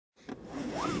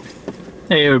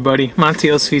Hey everybody,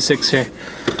 Montios V6 here.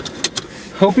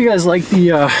 Hope you guys like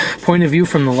the point of view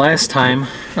from the last time,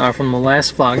 from the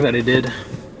last vlog that I did.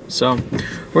 So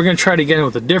we're going to try to get in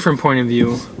with a different point of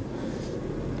view,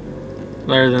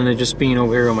 rather than it just being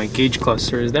over here on my gauge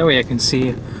clusters. That way I can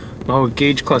see the whole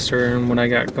gauge cluster and what I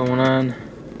got going on.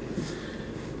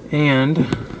 And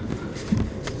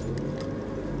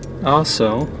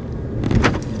also,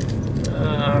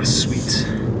 sweet.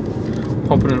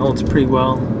 Hoping it holds pretty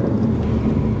well.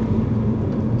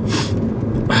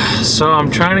 So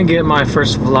I'm trying to get my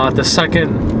first vlog, the second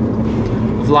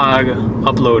vlog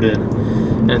uploaded,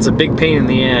 and it's a big pain in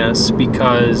the ass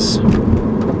because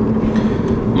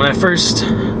when I first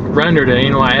rendered it,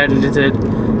 you know, I edited it,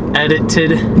 and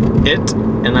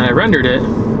then I rendered it,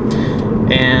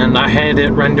 and I had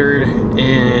it rendered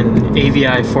in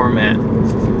AVI format.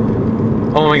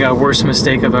 Oh my god, worst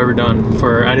mistake I've ever done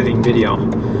for editing video.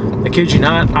 I kid you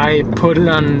not, I put it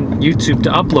on YouTube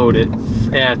to upload it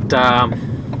at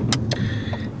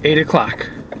 8 o'clock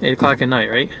at night,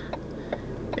 right?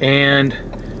 And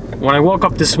when I woke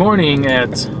up this morning at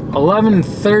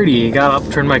 11:30, got up,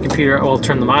 turned my computer, well,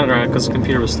 turned the monitor on because the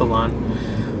computer was still on,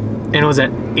 and it was at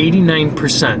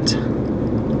 89%.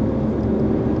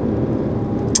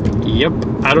 Yep,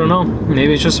 I don't know,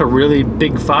 maybe it's just a really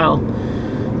big file,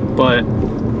 but I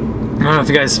don't know if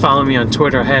you guys follow me on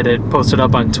Twitter. I had it posted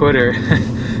up on Twitter.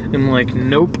 I'm like,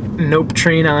 nope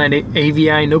train on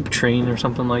AVI, nope train, or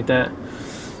something like that.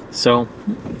 So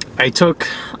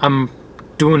I'm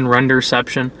doing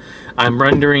renderception. I'm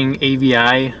rendering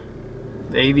the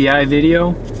AVI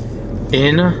video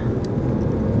in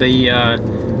the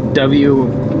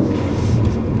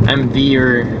WMV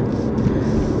or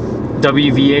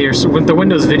WVA or so, the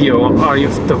Windows video audio,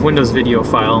 the Windows video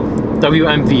file,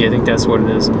 WMV, I think that's what it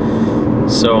is.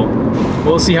 So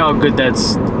we'll see how good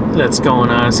that's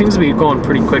going on. It seems to be going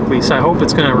pretty quickly, so I hope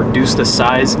it's going to reduce the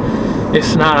size.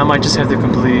 If not, I might just have to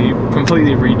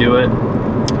completely redo it.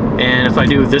 And if I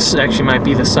do, this actually might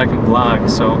be the second vlog,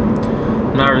 so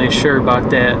I'm not really sure about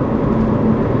that.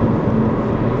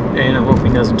 And I'm hoping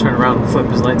he doesn't turn around and flip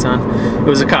his lights on. It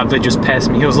was a cop that just passed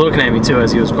me. He was looking at me too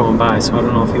as he was going by, so I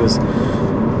don't know if he was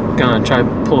gonna try to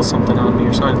pull something on me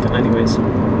or something. Anyways.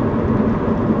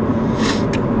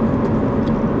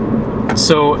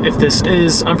 So if this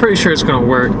is, I'm pretty sure it's gonna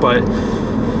work, but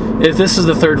if this is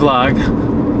the third vlog,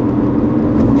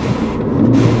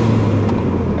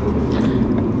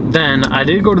 then I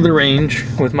did go to the range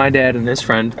with my dad and his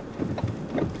friend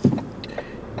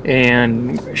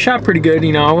and shot pretty good.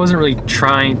 You know, I wasn't really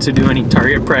trying to do any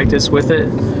target practice with it,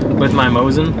 with my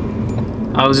Mosin.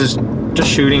 I was just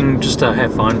shooting just to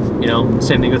have fun, you know.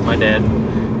 Same thing with my dad.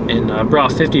 And I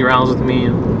brought 50 rounds with me,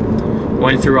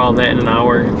 went through all that in an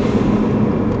hour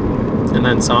and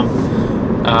then some.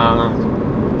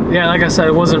 Yeah, like I said,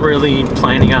 I wasn't really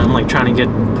planning on like trying to get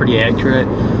pretty accurate,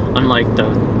 unlike the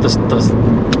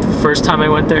first time I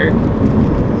went there.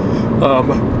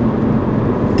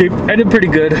 I did pretty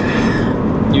good,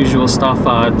 usual stuff.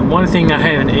 The one thing I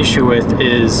have an issue with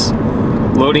is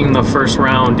loading the first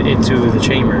round into the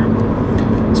chamber.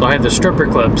 So I have the stripper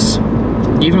clips,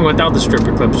 even without the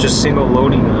stripper clips, just singly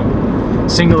loading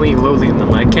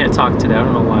them. I can't talk today, I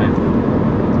don't know why.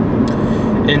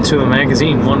 Into a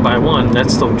magazine one by one,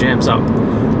 that still jams up.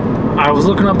 I was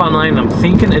looking up online, and I'm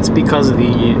thinking it's because of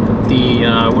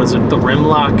was it the rim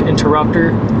lock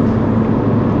interrupter?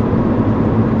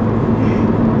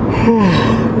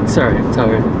 Sorry, I'm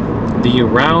tired. The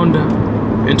round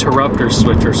interrupter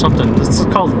switch or something. It's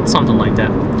called something like that.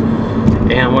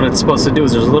 And what it's supposed to do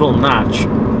is there's a little notch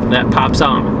that pops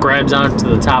out and grabs onto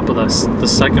the top of the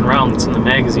second round that's in the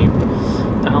magazine.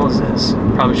 What the hell is this?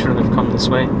 Probably shouldn't have come this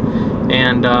way.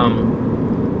 And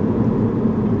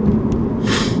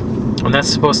that's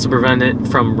supposed to prevent it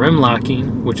from rim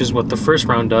locking, which is what the first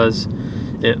round does.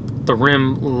 The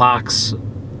rim locks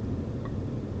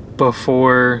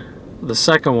before the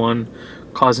second one,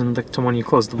 causing to when you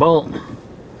close the bolt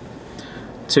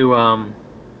to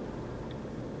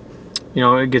you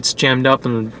know, it gets jammed up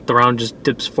and the round just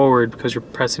dips forward because you're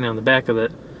pressing on the back of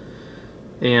it.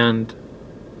 And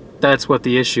that's what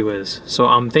the issue is. So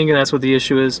I'm thinking that's what the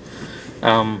issue is.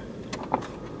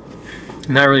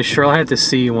 Not really sure. I'll have to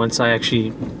see once I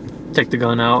actually take the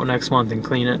gun out next month and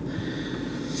clean it.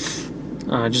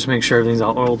 Just make sure everything's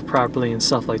all oiled properly and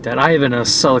stuff like that. I have it in a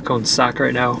silicone sock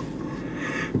right now.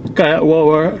 Got it.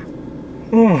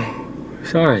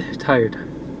 Sorry, tired.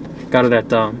 Got it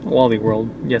at Wally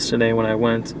World yesterday when I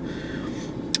went.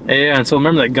 Yeah, and so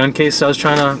remember that gun case that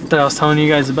I was telling you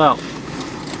guys about?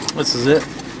 This is it.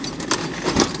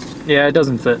 Yeah, it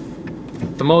doesn't fit.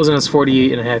 The Mosin is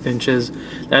 48.5 inches.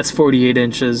 That's 48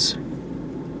 inches.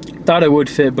 Thought it would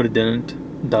fit, but it didn't.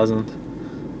 It doesn't.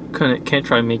 Can't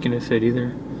try making it fit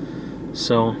either.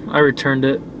 So I returned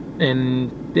it,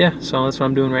 and yeah, so that's what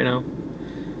I'm doing right now.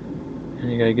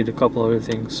 And you gotta get a couple other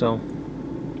things. So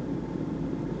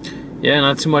yeah,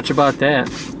 not too much about that.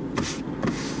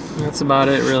 That's about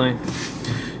it, really.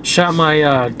 Shot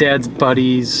my dad's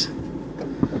buddy's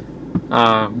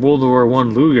World War I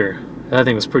Luger. That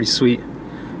thing was pretty sweet.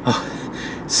 Oh,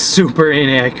 super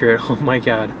inaccurate. Oh my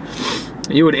god.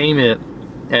 You would aim it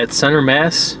at center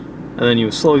mass, and then you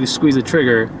would slowly squeeze the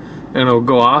trigger, and it would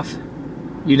go off.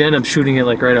 You'd end up shooting it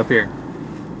like right up here.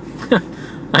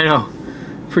 I know,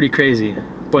 pretty crazy.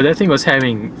 But that thing was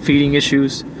having feeding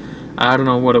issues. I don't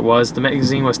know what it was. The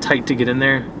magazine was tight to get in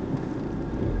there.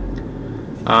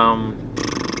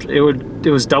 It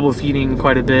was double feeding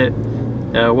quite a bit.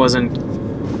 It wasn't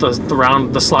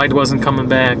the slide wasn't coming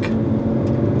back.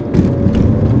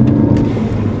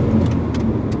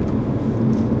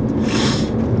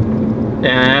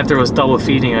 And after it was double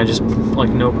feeding, I just like,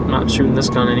 nope, not shooting this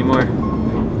gun anymore.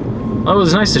 Well, it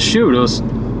was nice to shoot. It was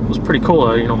pretty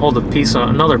cool. You know, hold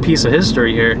another piece of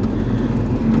history here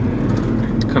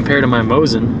compared to my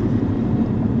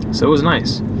Mosin. So it was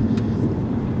nice.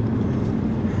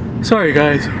 Sorry,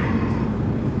 guys.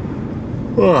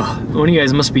 Ugh. One of you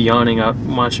guys must be yawning up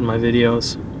watching my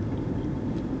videos.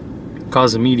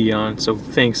 Causing me to yawn. So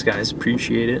thanks, guys.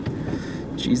 Appreciate it.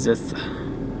 Jesus.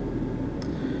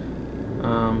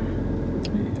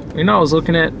 You know, I was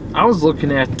looking at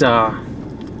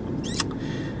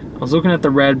the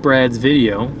Rad Brad's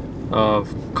video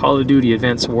of Call of Duty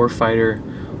Advanced Warfighter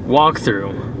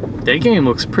walkthrough. That game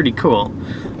looks pretty cool.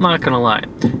 I'm not gonna lie.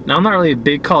 Now, I'm not really a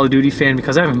big Call of Duty fan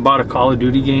because I haven't bought a Call of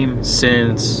Duty game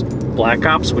since Black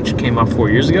Ops, which came out 4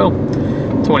 years ago,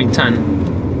 2010.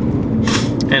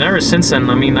 And ever since then,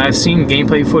 I mean, I've seen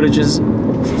gameplay footage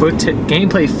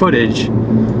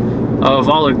of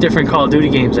all the different Call of Duty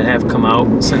games that have come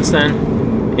out since then,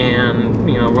 and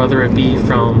you know, whether it be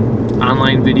from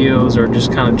online videos or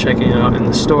just kind of checking it out in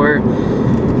the store,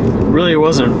 really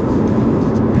wasn't.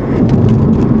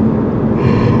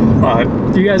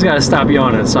 You guys gotta stop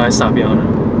yawning, so I stopped yawning,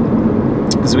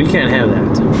 because we can't have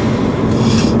that.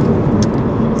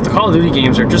 The Call of Duty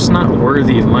games are just not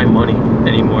worthy of my money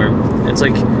anymore. It's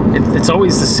like it's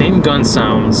always the same gun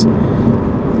sounds.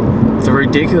 The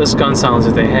ridiculous gun sounds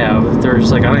that they have.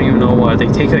 There's like, I don't even know what, they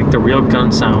take like the real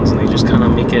gun sounds and they just kind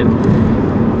of make it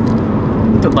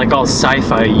like all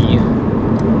sci-fi-y,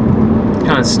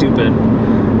 kind of stupid.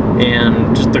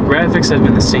 And just the graphics have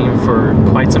been the same for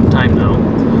quite some time now.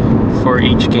 For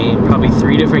each game, probably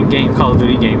 3 different Call of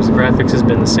Duty games, the graphics has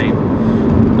been the same.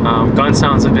 Gun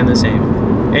sounds have been the same.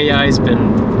 AI has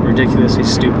been ridiculously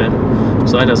stupid,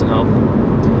 so that doesn't help.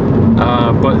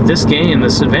 But this game,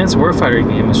 this Advanced Warfighter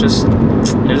game, there's just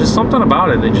something about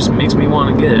it that just makes me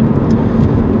want to get it.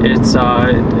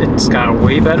 It's got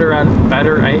way better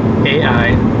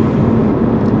AI,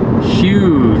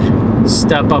 huge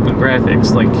step up in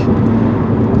graphics. Like,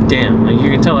 damn, like you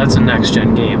can tell that's a next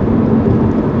gen game.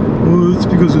 Well, it's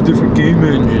because of different game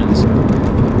engines.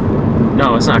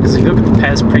 No, it's not, because if you look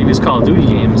at the previous Call of Duty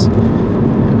games,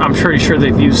 I'm pretty sure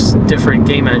they've used different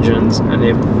game engines and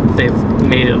they've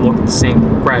made it look the same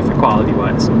graphic quality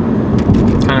wise.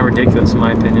 It's kind of ridiculous in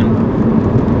my opinion.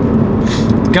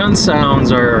 The gun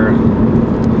sounds are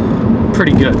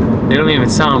pretty good. They don't even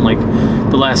sound like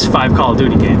the last 5 Call of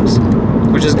Duty games,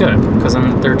 which is good because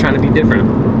they're trying to be different.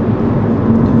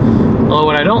 Although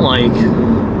what I don't like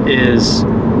is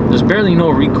there's barely no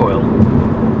recoil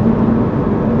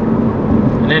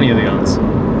in any of the guns.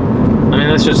 I mean,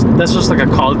 that's just like a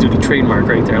Call of Duty trademark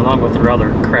right there, along with their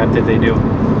other crap that they do.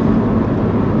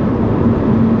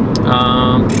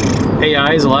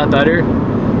 AI is a lot better.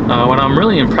 What I'm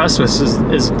really impressed with is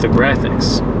the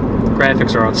graphics. The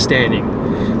graphics are outstanding.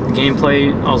 The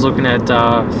gameplay, I was looking at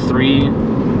 3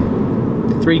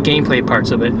 gameplay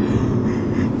parts of it.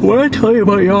 What did I tell you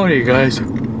about yawning, guys?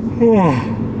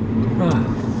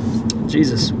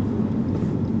 Jesus.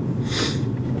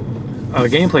 The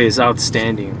gameplay is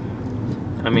outstanding.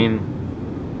 I mean,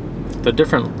 the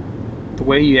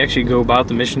way you actually go about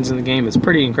the missions in the game is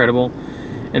pretty incredible.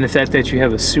 And the fact that you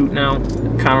have a suit now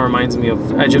kind of reminds me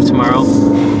of Edge of Tomorrow,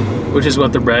 which is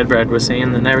what the Brad was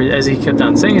saying. And as he kept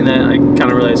on saying that, I kind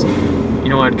of realized, you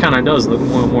know what, it kind of does look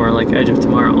more and more like Edge of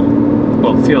Tomorrow.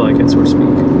 Well, feel like it, so to speak.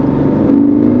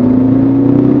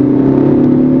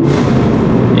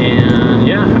 And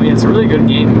yeah, I mean, it's a really good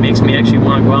game. It makes me actually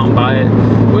want to go out and buy it,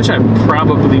 which I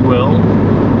probably will.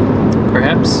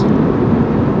 Perhaps.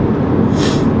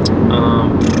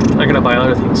 I gotta buy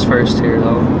other things first here,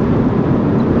 though.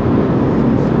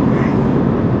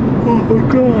 Oh my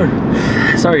god.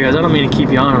 Sorry guys, I don't mean to keep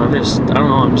you on. I don't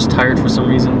know, I'm just tired for some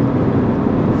reason.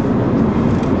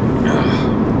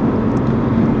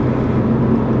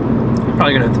 I'm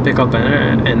probably gonna have to pick up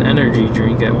an energy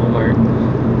drink at Walmart.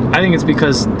 I think it's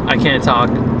because I can't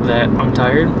talk that I'm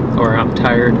tired, or I'm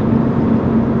tired.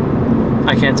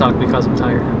 I can't talk because I'm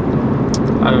tired.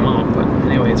 I don't know, but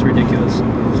anyway, it's ridiculous.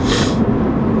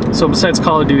 So besides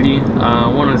Call of Duty,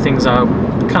 one of the things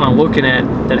I'm kind of looking at,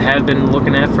 that I had been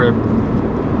looking at for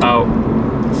about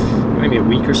maybe a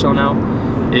week or so now,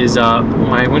 is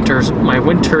my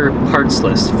winter parts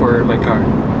list for my car.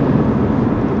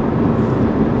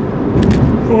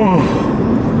 Oh.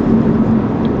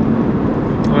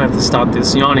 I'm gonna have to stop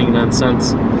this yawning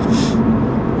nonsense.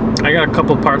 I got a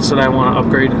couple parts that I want to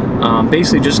upgrade.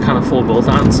 Basically just kind of full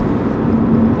bolt-ons,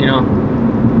 you know,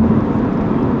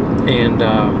 and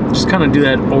just kind of do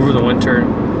that over the winter,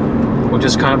 which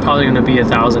is kind of probably going to be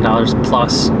 $1,000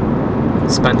 plus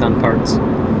spent on parts.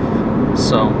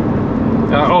 So,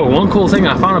 oh, one cool thing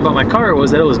I found about my car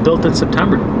was that it was built in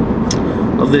September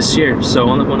of this year. So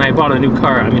when I bought a new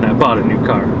car, I bought a new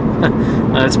car.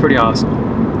 That's pretty awesome.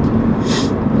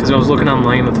 Because I was looking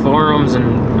online at the forums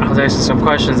and I was asking some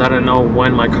questions. I didn't know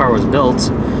when my car was built,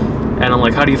 and I'm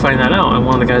like, how do you find that out? And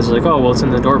one of the guys was like, oh, well, it's in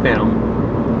the door panel.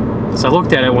 So I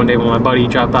looked at it one day when my buddy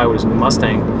dropped by with his new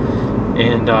Mustang,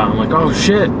 and I'm like, oh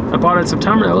shit, I bought it in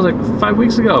September. That was like 5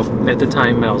 weeks ago at the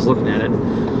time I was looking at it.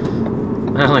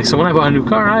 And I'm like, so when I bought a new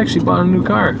car, I actually bought a new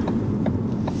car.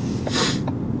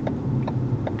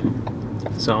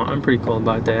 So I'm pretty cool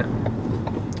about that.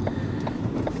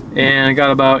 And I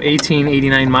got about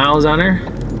 1889 miles on her,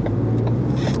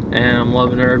 and I'm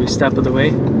loving her every step of the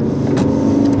way.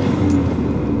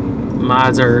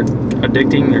 Mods are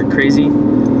addicting, they're crazy.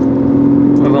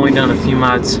 I've only done a few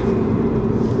mods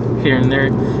here and there,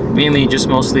 mainly just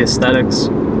mostly aesthetics,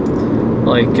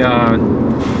 like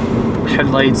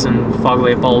headlights and fog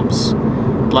light bulbs,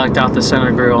 blacked out the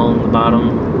center grille and the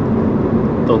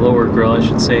bottom, the lower grille I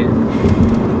should say.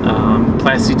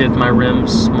 Plasti did my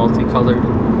rims, multicolored.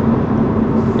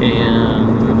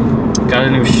 And got a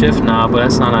new shift knob, but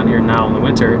that's not on here now in the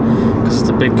winter because it's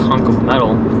a big hunk of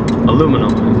metal,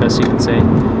 aluminum, I guess you can say,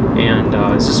 and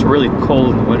it's just really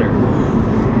cold in the winter.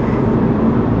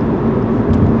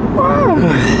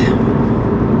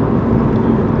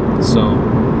 So,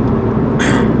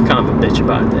 kind of a bitch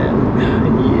about that.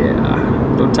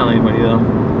 Yeah, don't tell anybody though.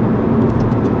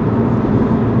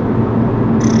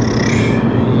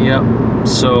 Yep.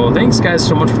 So thanks guys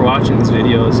so much for watching these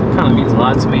videos. It kind of means a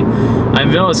lot to me.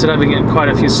 I've noticed that I've been getting quite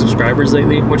a few subscribers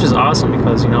lately, which is awesome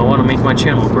because, you know, I want to make my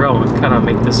channel grow and kind of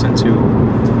make this into,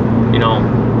 you know,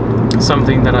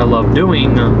 something that I love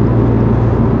doing. I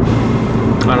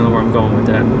don't know where I'm going with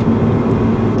that.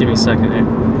 Give me a second here.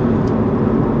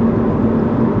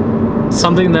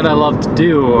 Something that I love to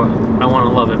do, I want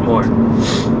to love it more.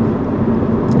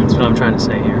 That's what I'm trying to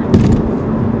say here.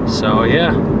 So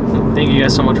yeah. Thank you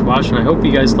guys so much for watching. I hope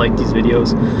you guys like these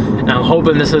videos, and I'm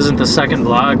hoping this isn't the second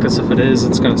vlog, because if it is,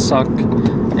 it's gonna suck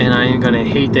and I am gonna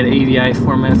hate that AVI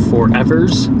format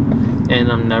forevers,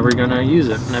 and I'm never gonna use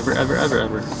it. Never, ever, ever,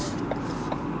 ever.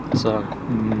 So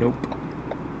nope.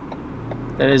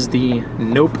 That is the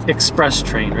Nope Express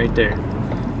train right there,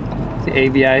 the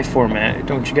AVI format.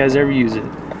 Don't you guys ever use it,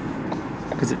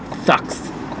 because it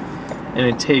sucks and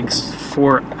it takes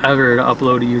forever to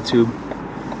upload to YouTube.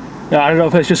 I don't know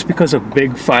if that's just because of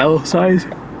big file size.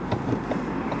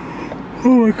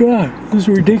 Oh my god, this is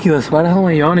ridiculous. Why the hell am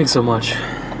I yawning so much?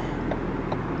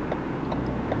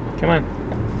 Come on.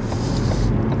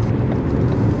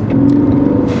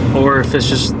 Or if it's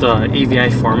just the AVI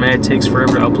format, it takes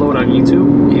forever to upload on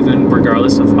YouTube, even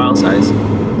regardless of file size.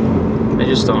 I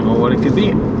just don't know what it could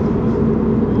be.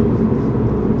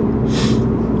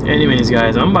 Anyways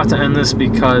guys, I'm about to end this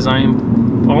because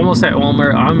I'm almost at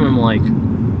Walmart. I'm like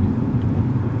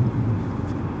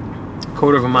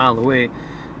quarter of a mile away,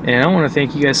 and I want to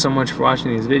thank you guys so much for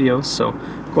watching these videos. So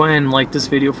go ahead and like this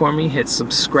video for me, hit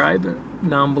subscribe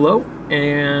down below,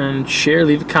 and share,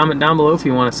 leave a comment down below if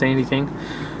you want to say anything.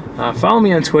 Follow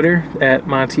me on Twitter at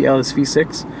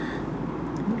MontyLSV6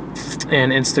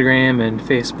 and Instagram and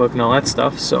Facebook and all that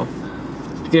stuff. So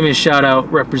give me a shout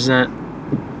out, represent,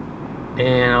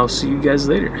 and I'll see you guys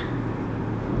later.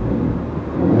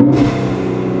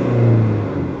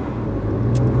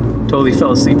 Totally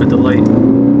fell asleep at the light.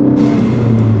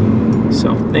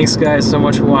 So, thanks guys so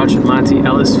much for watching.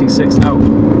 MontyLSV6 out.